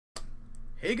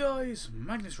Hey guys,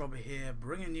 Magnus here,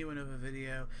 bringing you another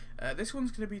video. This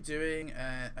one's going to be doing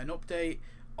an update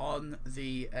on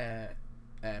the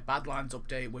Badlands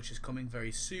update, which is coming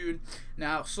very soon.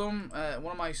 Now,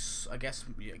 one of my, I guess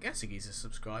he's a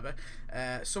subscriber,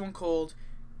 someone called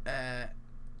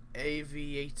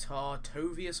Aviator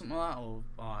Tovi or something like that,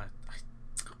 or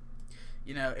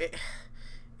you know,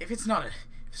 if it's not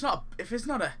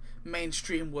a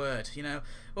mainstream word, you know,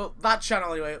 well, that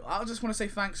channel anyway. I just want to say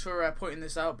thanks for pointing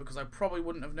this out, because I probably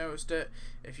wouldn't have noticed it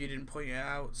if you didn't point it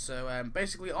out. So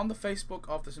basically, on the Facebook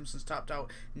of the Simpsons Tapped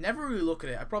Out, never really look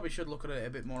at it. I probably should look at it a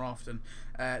bit more often.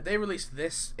 They released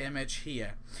this image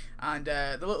here, and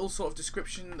the little sort of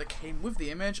description that came with the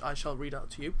image I shall read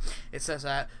out to you. It says,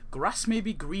 grass may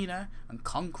be greener and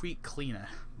concrete cleaner,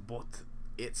 but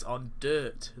it's on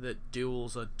dirt that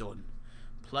duels are done.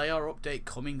 Player update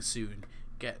coming soon.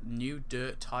 Get new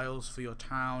dirt tiles for your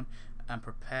town and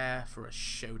prepare for a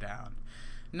showdown.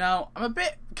 Now, I'm a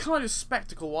bit kind of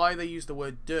skeptical why they use the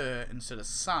word dirt instead of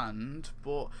sand,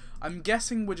 but I'm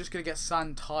guessing we're just going to get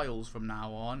sand tiles from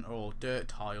now on, or dirt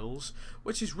tiles,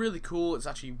 which is really cool. It's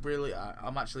actually really,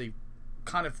 I'm actually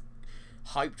kind of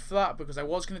hyped for that, because I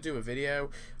was going to do a video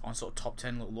on sort of top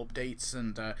 10 little updates,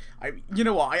 and you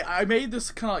know what, I made this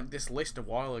kind of like this list a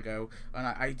while ago, and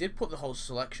I did put the whole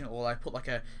selection, or I put like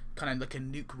a kind of like a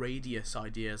nuke radius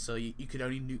idea, so you could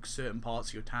only nuke certain parts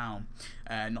of your town,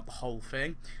 not the whole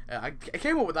thing. I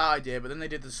came up with that idea, but then they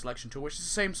did the selection tool, which is the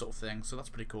same sort of thing, so that's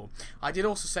pretty cool. I did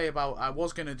also say about, I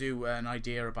was going to do an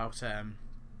idea about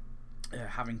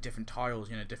having different tiles,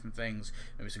 you know, different things,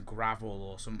 maybe some gravel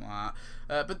or something like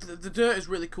that. But the dirt is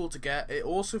really cool to get. It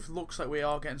also looks like we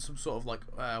are getting some sort of like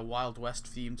Wild West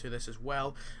theme to this as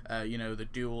well. You know, the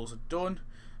duels are done.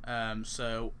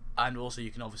 So, and also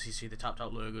you can obviously see the Tapped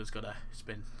Out logo has got it's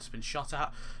been shot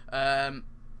at.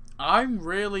 I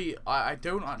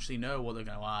don't actually know what they're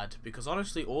going to add, because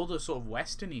honestly, all the sort of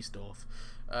westerny stuff.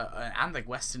 And like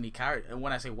westerny character.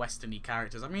 When I say westerny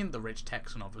characters, I mean the rich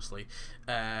Texan, obviously,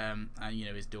 and you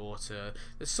know, his daughter.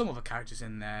 There's some other characters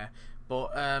in there,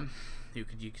 but you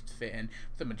could fit in.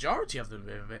 The majority of them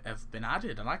have been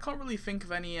added, and I can't really think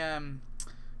of any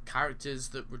characters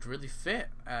that would really fit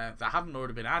that haven't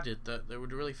already been added that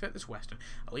would really fit this western.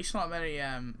 At least not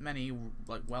many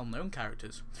like well-known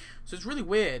characters. So it's really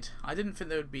weird. I didn't think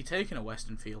they would be taking a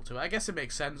western feel to it. I guess it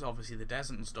makes sense, obviously the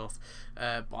desert and stuff,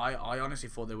 but I honestly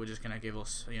thought they were just gonna give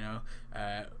us, you know,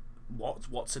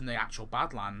 what's in the actual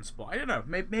Badlands. But I don't know,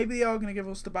 maybe they are going to give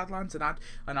us the Badlands and add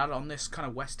on this kind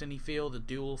of westerny feel, the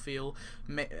dual feel.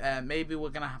 Maybe we're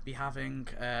going to be having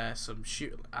some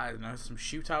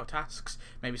shootout tasks,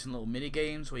 maybe some little mini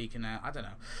games where you can I don't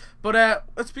know. But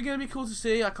it's going to be cool to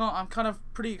see. I'm kind of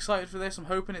pretty excited for this. I'm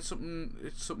hoping it's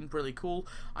something really cool.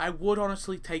 I would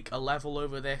honestly take a level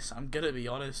over this. I'm going to be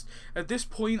honest. At this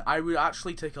point, I would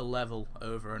actually take a level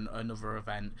over another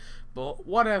event. But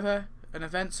whatever. An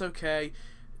event's okay.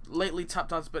 Lately,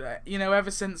 Tapped Out's, but you know,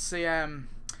 ever since the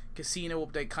casino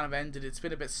update kind of ended, it's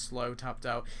been a bit slow. Tapped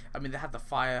Out. I mean, they had the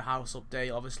firehouse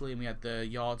update, obviously, and we had the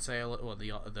yard sale, or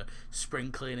the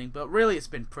spring cleaning. But really, it's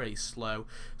been pretty slow.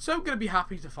 So I'm gonna be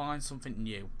happy to find something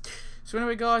new. So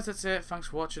anyway, guys, that's it. Thanks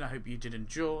for watching. I hope you did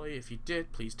enjoy. If you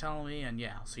did, please tell me. And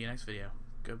yeah, I'll see you next video.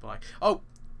 Goodbye. Oh.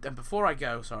 And before I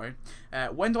go, sorry,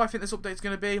 when do I think this update's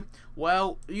going to be?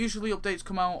 Well, usually updates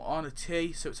come out on a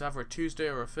T, so it's either a Tuesday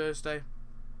or a Thursday.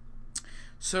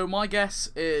 So my guess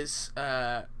is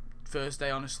Thursday,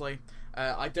 honestly.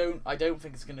 I don't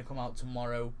think it's going to come out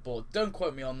tomorrow, but don't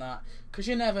quote me on that, because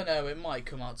you never know, it might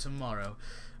come out tomorrow.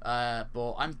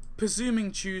 But I'm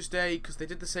presuming Tuesday, because they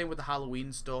did the same with the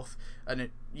Halloween stuff, and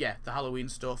the Halloween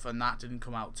stuff, and that didn't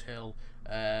come out till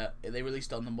they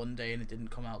released it on the Monday, and it didn't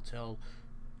come out till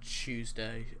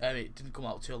Tuesday. It didn't come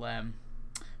out till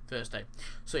Thursday.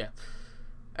 So yeah.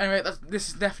 Anyway, this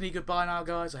is definitely goodbye now,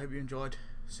 guys. I hope you enjoyed.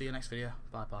 See you next video.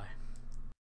 Bye bye.